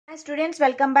Hi students,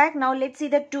 welcome back. Now let's see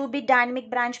the 2-bit dynamic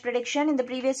branch prediction. In the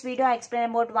previous video, I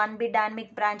explained about 1-bit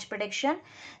dynamic branch prediction.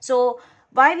 So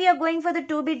why we are going for the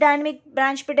 2-bit dynamic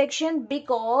branch prediction?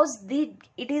 Because it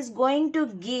is going to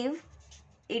give,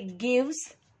 it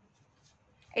gives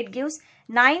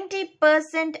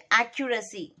 90%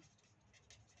 accuracy.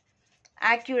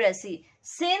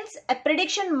 Since a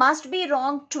prediction must be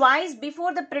wrong twice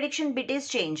before the prediction bit is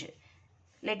changed.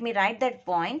 Let me write that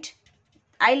point.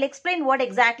 I'll explain what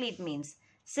exactly it means.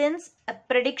 Since a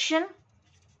prediction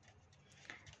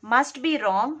must be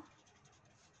wrong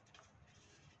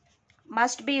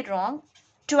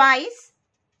twice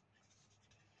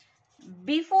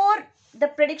before the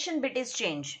prediction bit is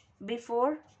changed.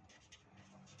 Before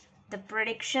the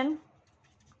prediction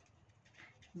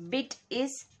bit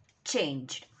is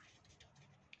changed.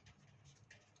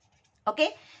 Okay,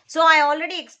 so I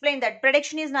already explained that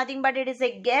prediction is nothing but it is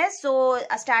a guess. So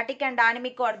a static and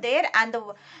dynamic are there, and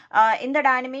the in the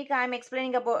dynamic I am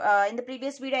explaining about in the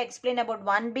previous video I explained about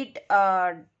 1-bit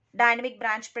dynamic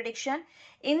branch prediction.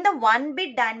 In the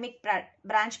 1-bit dynamic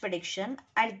branch prediction,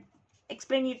 I'll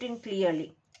explain it in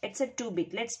clearly. It's a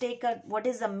 2-bit. Let's take what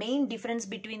is the main difference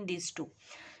between these two.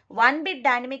 1-bit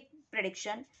dynamic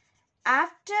prediction,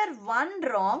 after one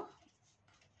wrong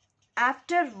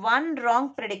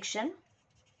prediction,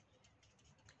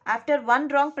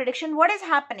 what is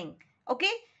happening?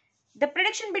 Okay, the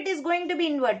prediction bit is going to be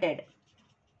inverted.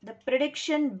 The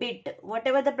prediction bit,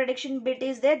 whatever the prediction bit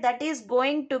is there, that is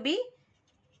going to be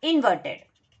inverted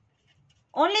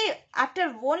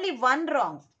after only one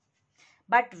wrong.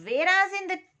 But whereas in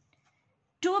the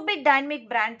 2-bit dynamic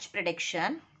branch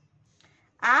prediction,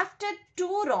 after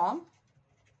two wrong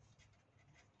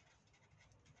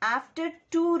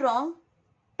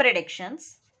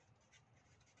predictions,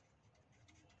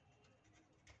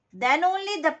 then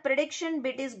only the prediction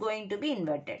bit is going to be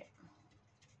inverted.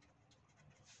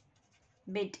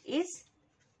 Bit is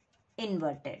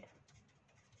inverted.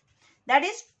 That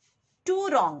is two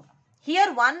wrong.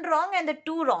 Here one wrong and the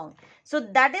two wrong. So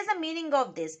that is the meaning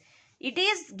of this. It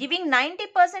is giving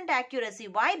 90% accuracy.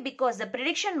 Why? Because the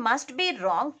prediction must be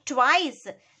wrong twice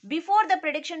before the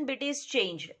prediction bit is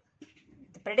changed.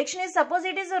 The prediction is, suppose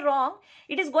it is a wrong,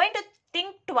 it is going to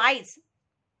think twice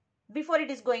before it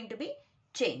is going to be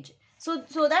changed. So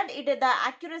that the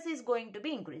accuracy is going to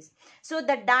be increased. So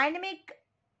the dynamic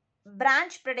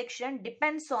branch prediction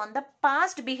depends on the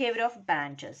past behavior of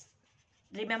branches.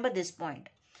 Remember this point.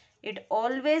 It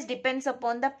always depends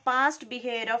upon the past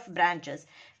behavior of branches.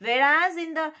 Whereas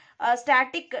in the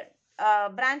static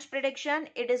branch prediction,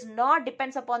 it is not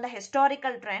depends upon the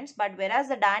historical trends, but whereas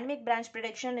the dynamic branch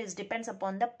prediction depends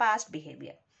upon the past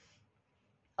behavior.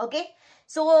 Okay,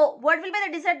 so what will be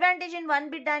the disadvantage in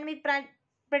 1-bit dynamic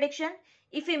prediction?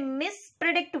 If we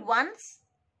mispredict once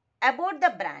about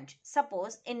the branch,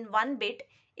 suppose in 1-bit,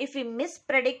 if we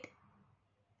mispredict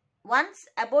once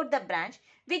about the branch,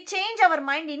 we change our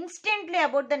mind instantly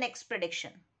about the next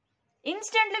prediction.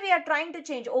 Instantly we are trying to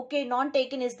change. Okay,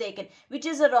 non-taken is taken, which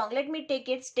is wrong. Let me take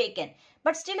it, it's taken.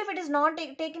 But still if it is not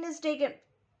taken is taken.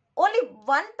 Only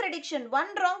one prediction, one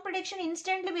wrong prediction,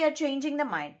 instantly we are changing the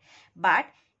mind. But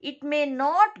it may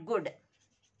not good.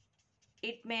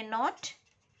 It may not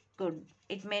good.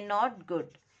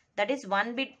 That is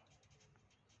 1-bit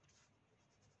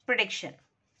prediction.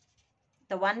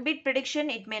 The 1-bit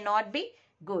prediction, it may not be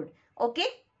good. Okay.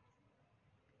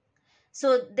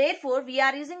 So therefore, we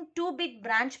are using 2-bit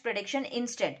branch prediction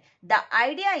instead. The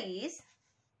idea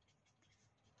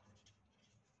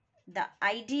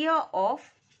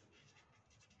of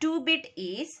 2-bit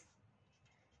is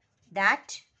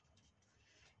that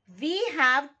we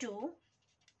have to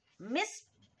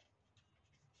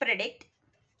mispredict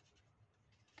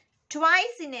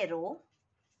twice in a row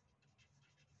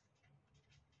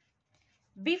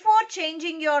before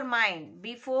changing your mind,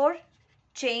 before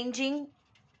changing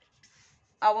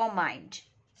our mind.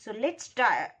 So let's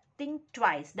think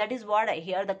twice. That is what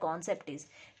here the concept is.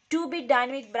 2-bit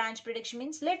dynamic branch prediction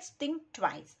means let's think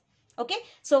twice. Okay,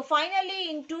 so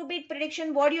finally in 2-bit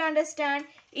prediction, what do you understand?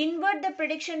 Invert the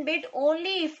prediction bit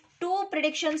only if two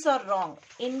predictions are wrong.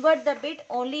 Invert the bit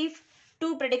only if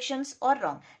two predictions are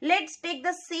wrong. Let's take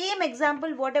the same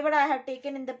example whatever I have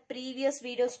taken in the previous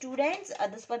video, students.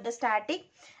 This for the static.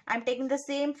 I am taking the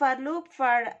same for loop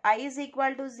for I is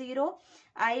equal to 0,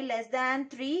 I less than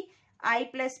 3, I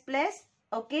plus plus.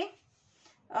 Okay.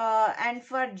 And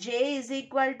for j is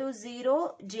equal to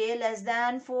 0, j less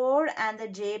than 4 and the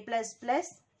j plus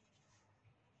plus.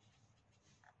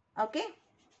 Okay.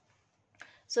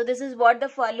 So this is what the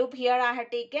for loop here I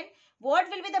have taken. What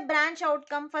will be the branch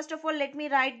outcome? First of all, let me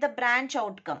write the branch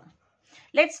outcome.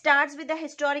 Let's start with the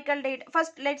historical data.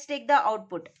 First, let's take the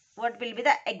output. What will be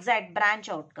the exact branch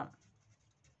outcome?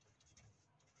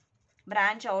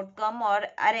 Branch outcome or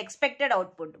our expected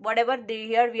output. Whatever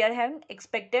here we are having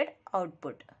expected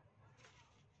output.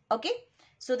 Okay.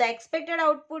 So the expected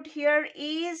output here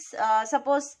is,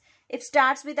 suppose if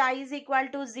starts with I is equal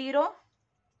to 0,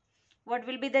 what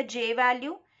will be the j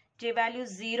value? J value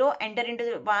 0, enter into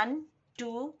the 1,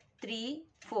 2, 3,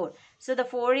 4. So the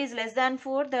 4 is less than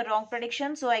 4, the wrong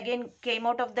prediction. So again came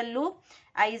out of the loop.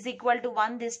 I is equal to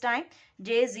 1 this time.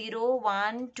 J 0,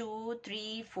 1, 2,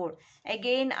 3, 4.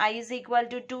 Again I is equal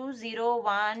to 2, 0,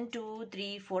 1, 2,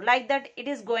 3, 4. Like that it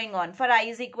is going on. For I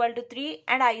is equal to 3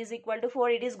 and I is equal to 4,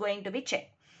 it is going to be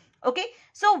checked. Okay.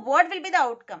 So what will be the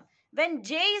outcome? When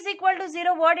j is equal to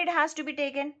 0, what it has to be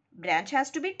taken? Branch has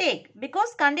to be taken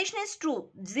because condition is true.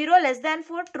 0 less than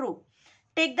 4, true.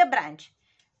 Take the branch.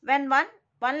 When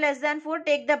 1 less than 4,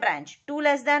 take the branch. 2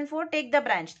 less than 4, take the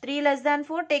branch. 3 less than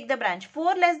 4, take the branch.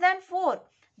 4 less than 4.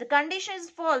 The condition is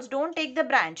false. Don't take the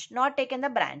branch. Not taken the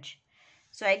branch.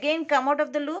 So again come out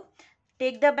of the loop.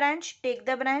 Take the branch, take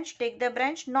the branch, take the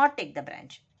branch, not take the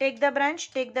branch. Take the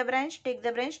branch, take the branch, take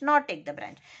the branch, not take the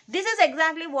branch. This is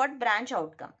exactly what branch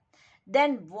outcome.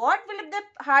 Then what will be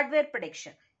the hardware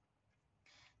prediction?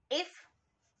 If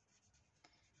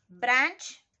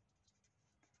branch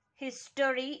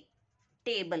history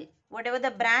table, whatever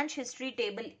the branch history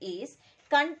table is,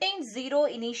 contains 0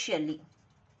 initially.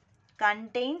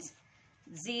 Contains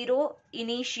 0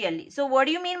 initially. So what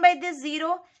do you mean by this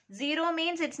 0? 0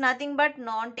 means it's nothing but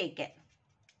non-taken.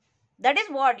 That is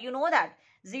what, you know that.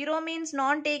 0 means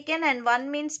non-taken and 1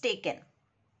 means taken.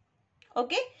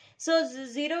 Okay. So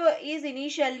 0 is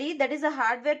initially, that is a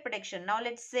hardware prediction. Now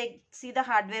let's see the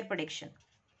hardware prediction.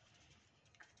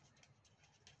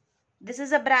 This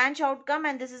is a branch outcome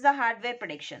and this is a hardware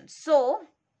prediction. So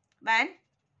when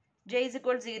j is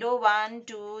equal to 0, 1,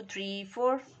 2, 3,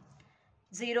 4,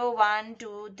 0, 1,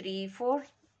 2, 3, 4,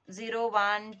 0,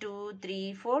 1, 2,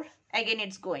 3, 4, again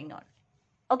it's going on.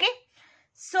 Okay.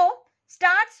 So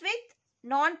starts with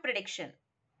non-prediction.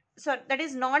 So that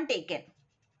is non-taken.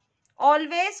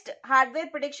 Always hardware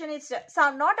prediction is,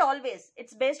 so not always,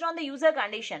 it's based on the user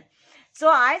condition. So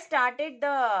I started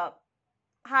the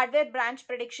hardware branch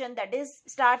prediction, that is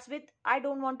starts with I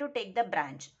don't want to take the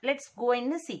branch. Let's go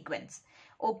in the sequence.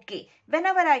 Okay,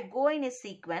 whenever I go in a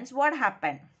sequence, what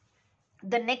happened?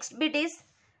 The next bit is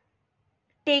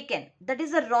taken. That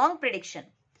is a wrong prediction.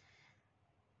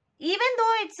 Even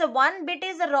though it's a one bit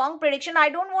is a wrong prediction, I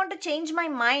don't want to change my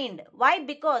mind. Why?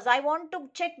 Because I want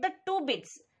to check the 2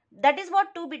 bits. That is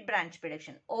what 2-bit branch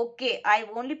prediction. Okay, I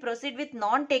only proceed with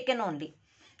non-taken only.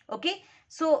 Okay,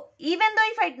 so even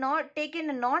though if I had not taken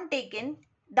a non-taken,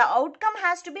 the outcome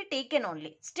has to be taken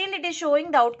only. Still it is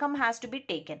showing the outcome has to be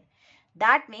taken.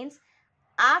 That means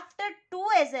after 2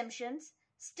 assumptions,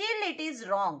 still it is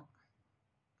wrong.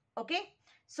 Okay,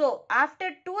 so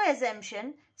after 2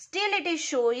 assumption, still it is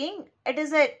showing it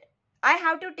is a, I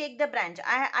have to take the branch.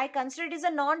 I consider it is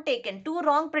a non-taken. 2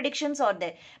 wrong predictions are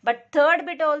there. But third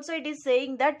bit also it is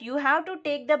saying that you have to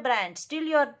take the branch. Still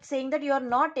you are saying that you are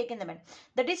not taking the branch.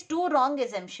 That is 2 wrong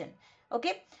assumption.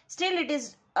 Okay. Still it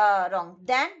is wrong.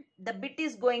 Then the bit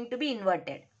is going to be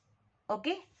inverted.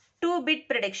 Okay. 2-bit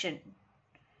prediction.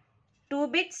 2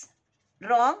 bits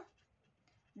wrong.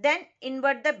 Then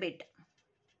invert the bit.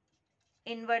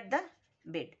 Invert the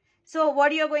bit. So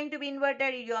what you are going to be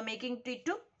inverted? You are making it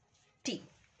to T.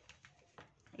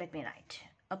 Let me write.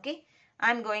 Okay.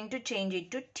 I'm going to change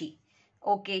it to T.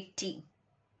 Okay. T.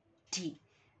 T.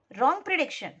 Wrong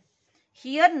prediction.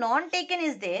 Here non-taken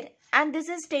is there and this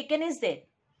is taken is there.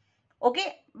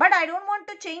 Okay. But I don't want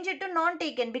to change it to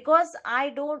non-taken because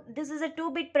this is a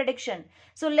 2-bit prediction.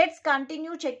 So let's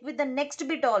continue check with the next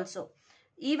bit also.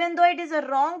 Even though it is a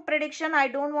wrong prediction, I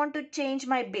don't want to change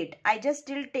my bit. I just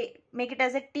still make it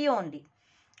as a T only.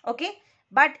 Okay.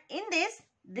 But in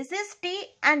this is T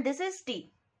and this is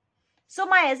T. So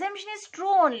my assumption is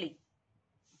true only.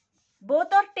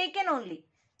 Both are taken only.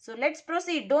 So let's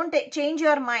proceed. Don't change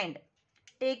your mind.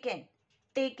 Taken.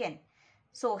 Taken.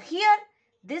 So here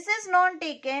this is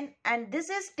non-taken and this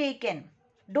is taken.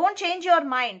 Don't change your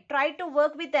mind. Try to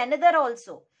work with another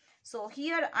also. So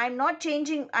here I'm not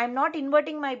changing. I'm not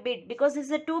inverting my bit because this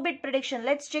is a 2-bit prediction.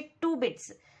 Let's check 2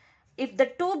 bits. If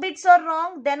the 2 bits are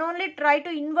wrong, then only try to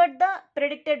invert the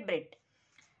predicted bit.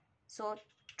 So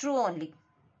true only.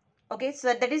 Okay,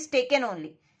 so that is taken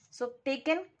only. So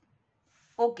taken,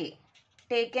 okay.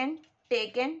 Taken,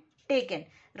 taken, taken.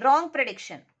 Wrong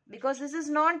prediction because this is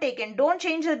non-taken. Don't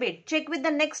change the bit. Check with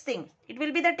the next thing. It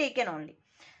will be the taken only.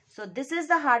 So this is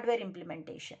the hardware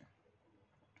implementation.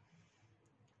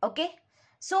 Okay.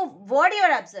 So what you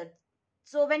are observed?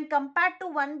 So when compared to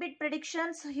 1-bit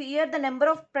predictions, here the number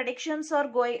of predictions are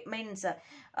going, means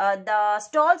the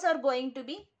stalls are going to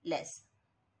be less.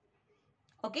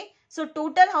 Okay, so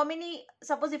total how many,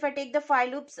 suppose if I take the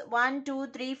 5 loops, 1 2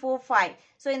 3 4 5,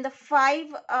 so in the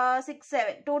 5 6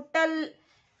 7 total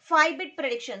 5-bit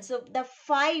prediction, so the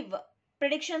 5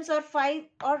 predictions or 5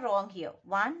 are wrong here.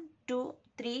 1 2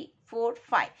 3 4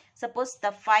 5, suppose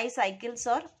the 5 cycles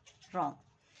are wrong.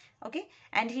 Okay,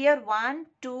 and here 1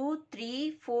 2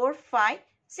 3 4 5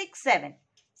 6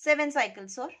 7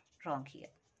 cycles are wrong here.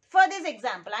 For this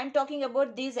example, I am talking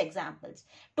about these examples.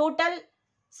 Total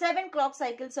 7 clock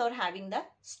cycles are having the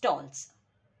stalls.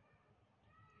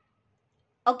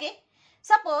 Okay,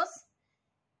 suppose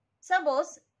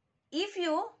if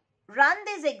you run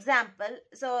this example,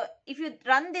 so if you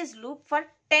run this loop for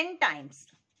 10 times,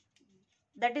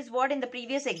 that is what in the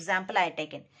previous example I had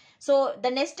taken. So the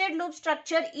nested loop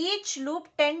structure, each loop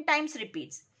 10 times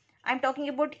repeats. I am talking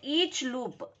about each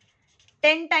loop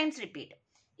 10 times repeat.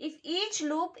 If each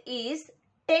loop is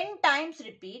 10 times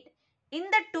repeat, in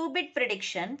the 2-bit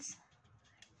predictions,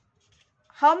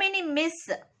 how many miss?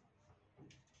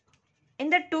 In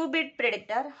the 2-bit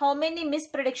predictor, how many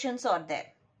mispredictions are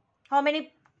there? How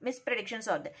many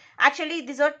mispredictions are there? Actually,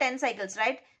 these are 10 cycles,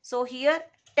 right? So here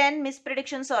 10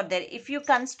 mispredictions are there. If you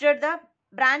consider the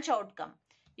branch outcome,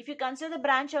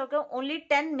 only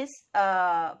 10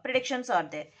 predictions are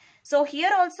there. So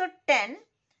here also 10,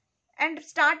 and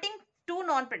starting 2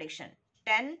 non-prediction.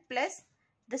 10 plus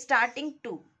the starting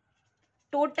 2.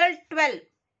 Total 12.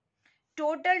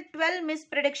 Total 12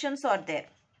 mispredictions are there.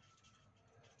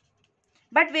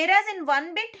 But whereas in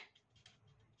 1-bit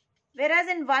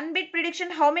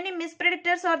prediction, how many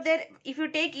mispredictors are there? If you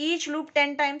take each loop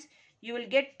 10 times, you will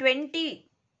get 20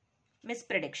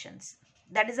 mispredictions.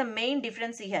 That is the main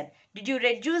difference here. Did you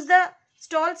reduce the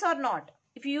stalls or not?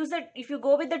 If you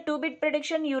go with the 2-bit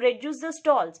prediction, you reduce the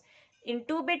stalls. In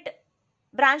 2-bit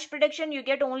branch prediction, you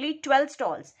get only 12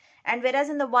 stalls. And whereas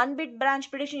in the 1-bit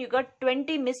branch prediction, you got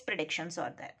 20 mispredictions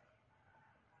are there.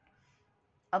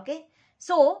 Okay.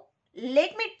 So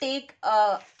let me take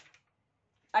a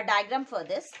diagram for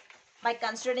this by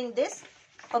considering this.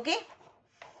 Okay.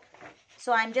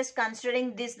 So I'm just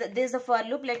considering this. This is the for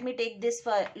loop. Let me take this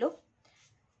for loop.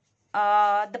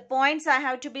 The points I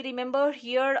have to be remembered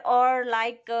here are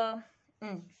like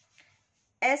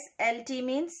SLT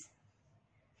means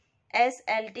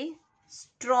SLT,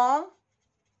 strong,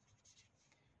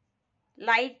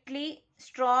 lightly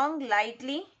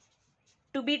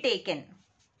to be taken.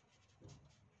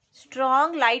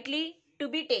 Strong, lightly to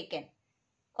be taken.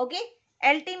 Okay.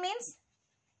 LT means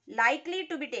likely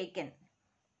to be taken.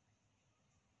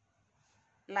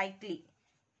 Likely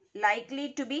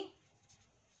to be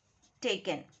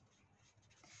taken.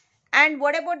 And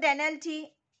what about the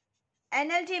NLT?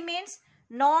 NLT means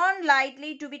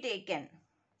non-likely to be taken.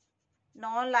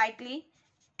 Non-likely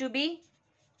to be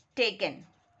taken.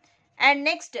 And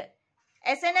next,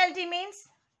 SNLT means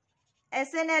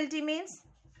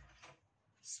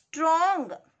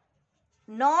strong,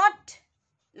 not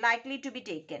likely to be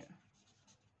taken.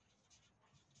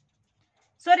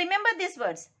 So remember these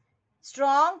words: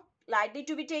 strong, likely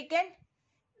to be taken,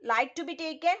 like to be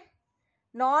taken,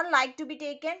 non-like to be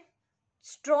taken,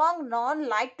 strong,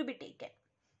 non-like to be taken.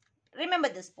 Remember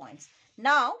these points.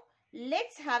 Now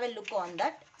let's have a look on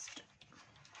that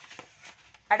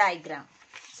a diagram.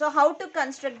 So how to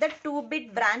construct the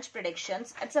 2-bit branch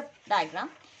predictions? It's a diagram.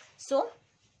 So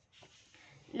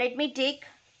let me take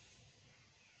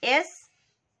SLT.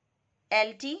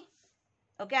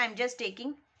 Okay, I'm just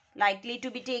taking likely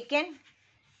to be taken,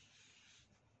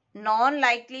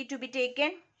 non-likely to be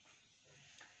taken,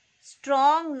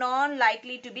 strong,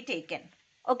 non-likely to be taken.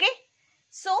 Okay,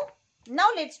 so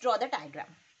now let's draw the diagram.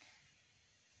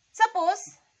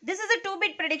 Suppose this is a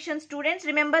 2-bit prediction, students.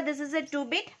 Remember, this is a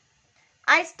 2-bit.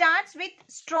 I starts with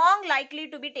strong, likely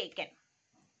to be taken.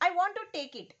 I want to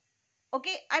take it.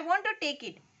 Okay, I want to take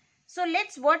it. So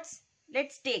let's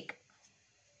take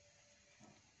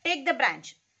the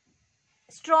branch.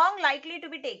 Strong, likely to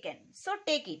be taken. So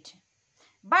take it.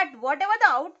 But whatever the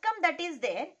outcome that is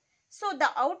there, so the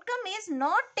outcome is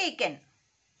not taken.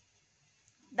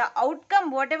 The outcome,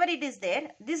 whatever it is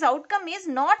there, this outcome is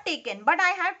not taken, but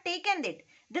I have taken it.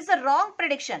 This is a wrong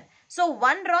prediction. So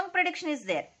one wrong prediction is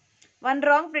there. One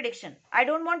wrong prediction. I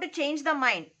don't want to change the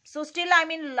mind. So still I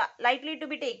mean likely to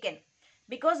be taken.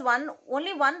 Because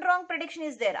only one wrong prediction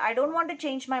is there. I don't want to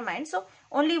change my mind. So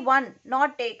only one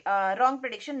wrong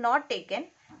prediction not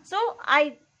taken. So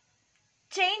I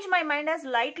change my mind as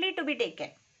likely to be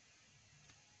taken.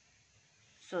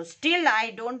 So still I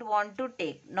don't want to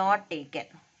take, not taken.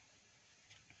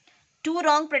 Two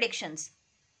wrong predictions.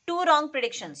 Two wrong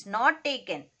predictions. Not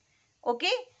taken.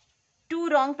 Okay. Two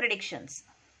wrong predictions.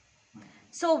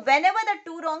 So whenever the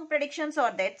two wrong predictions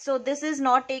are there, so this is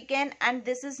not taken and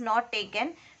this is not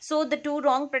taken. So the two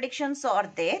wrong predictions are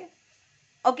there.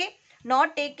 Okay.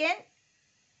 Not taken.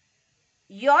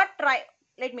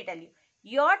 Let me tell you.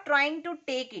 You're trying to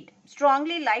take it.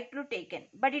 Strongly like to taken.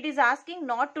 But it is asking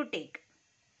not to take.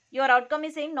 Your outcome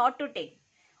is saying not to take.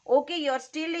 Okay, you're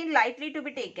still in likely to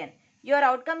be taken. Your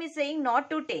outcome is saying not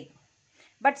to take.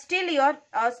 But still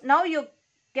now you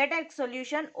get a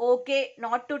solution, okay,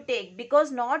 not to take,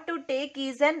 because not to take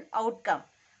is an outcome.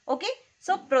 Okay,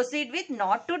 so proceed with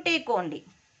not to take only.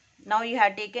 Now you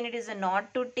have taken it as a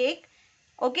not to take.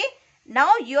 Okay,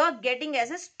 now you are getting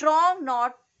as a strong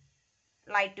not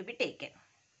like to be taken.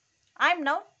 I'm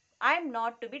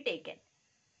not to be taken.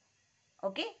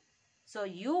 Okay, so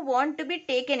you want to be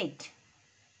taken it.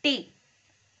 T.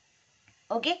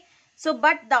 Okay, so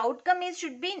but the outcome is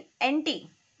should be NT,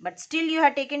 but still you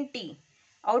have taken T.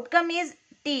 Outcome is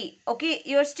T. Okay,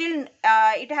 you're still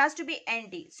it has to be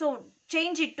NT. So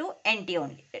change it to NT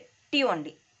only. T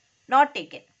only. Not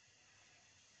taken.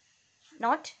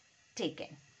 Not taken.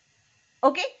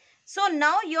 Okay, so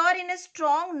now you are in a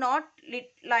strong not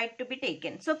like to be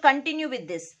taken. So continue with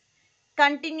this.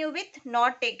 Continue with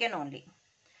not taken only.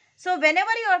 So whenever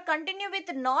you are continue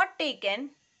with not taken,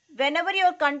 whenever you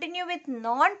are continue with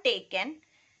not taken,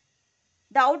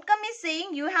 the outcome is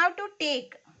saying you have to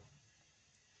take.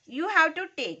 You have to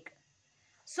take.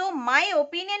 So my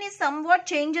opinion is somewhat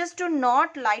changes to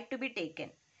not like to be taken.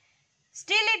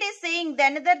 Still it is saying the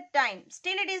another time.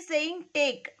 Still it is saying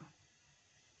take.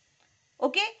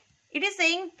 Okay. It is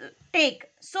saying take.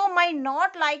 So my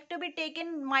not like to be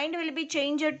taken mind will be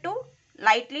changed to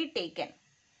lightly taken.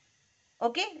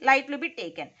 Okay. Lightly be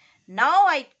taken. Now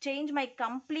I change my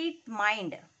complete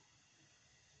mind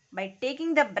by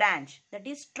taking the branch that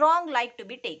is strong like to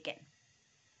be taken.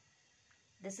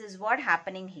 This is what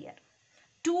happening here.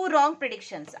 Two wrong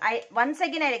predictions. Once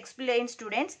again I explain,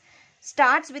 students.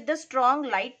 Starts with the strong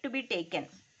like to be taken.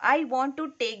 I want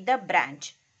to take the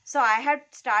branch. So I have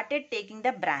started taking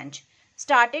the branch.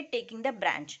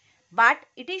 But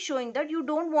it is showing that you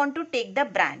don't want to take the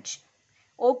branch.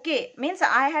 Okay, means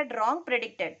I had wrong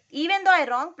predicted. Even though I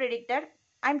wrong predicted,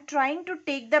 I am trying to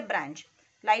take the branch.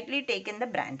 Lightly taken the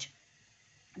branch.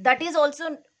 That is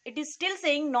also, it is still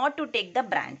saying not to take the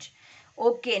branch.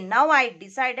 Okay, now I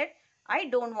decided I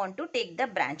don't want to take the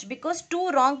branch because two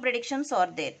wrong predictions are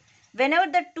there.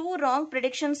 Whenever the two wrong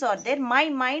predictions are there, my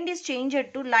mind is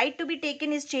changed to like to be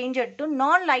taken is changed to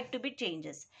non-like to be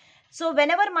changes. So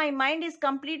whenever my mind is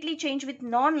completely changed with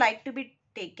non-like to be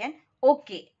taken,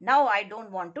 okay, now I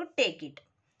don't want to take it.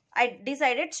 I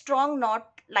decided strong not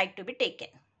like to be taken.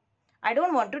 I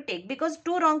don't want to take because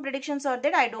two wrong predictions are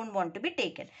there. I don't want to be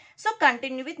taken. So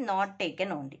continue with not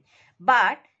taken only.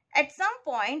 But at some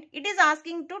point it is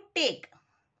asking to take.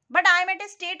 But I am at a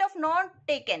state of not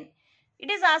taken.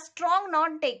 It is a strong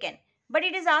not taken. But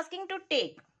it is asking to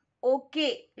take.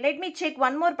 Okay, let me check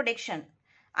one more prediction.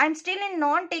 I am still in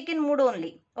non-taken mood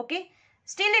only. Okay.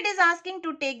 Still it is asking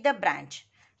to take the branch.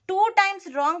 2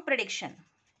 times wrong prediction.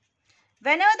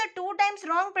 Whenever the 2 times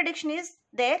wrong prediction is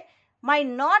there, my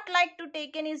not like to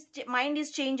taken is mind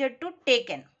is changed to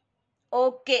taken.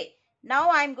 Okay. Now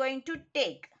I am going to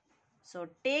take. So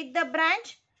take the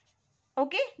branch.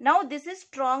 Okay. Now this is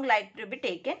strong like to be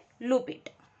taken. Loop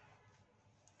it.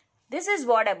 This is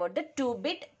what about the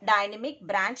 2-bit dynamic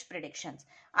branch predictions.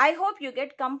 I hope you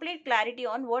get complete clarity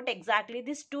on what exactly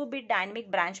this 2-bit dynamic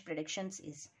branch predictions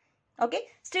is. Okay.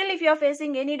 Still, if you are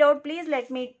facing any doubt, please let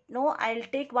me know. I'll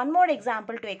take one more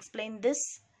example to explain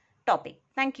this topic.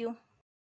 Thank you.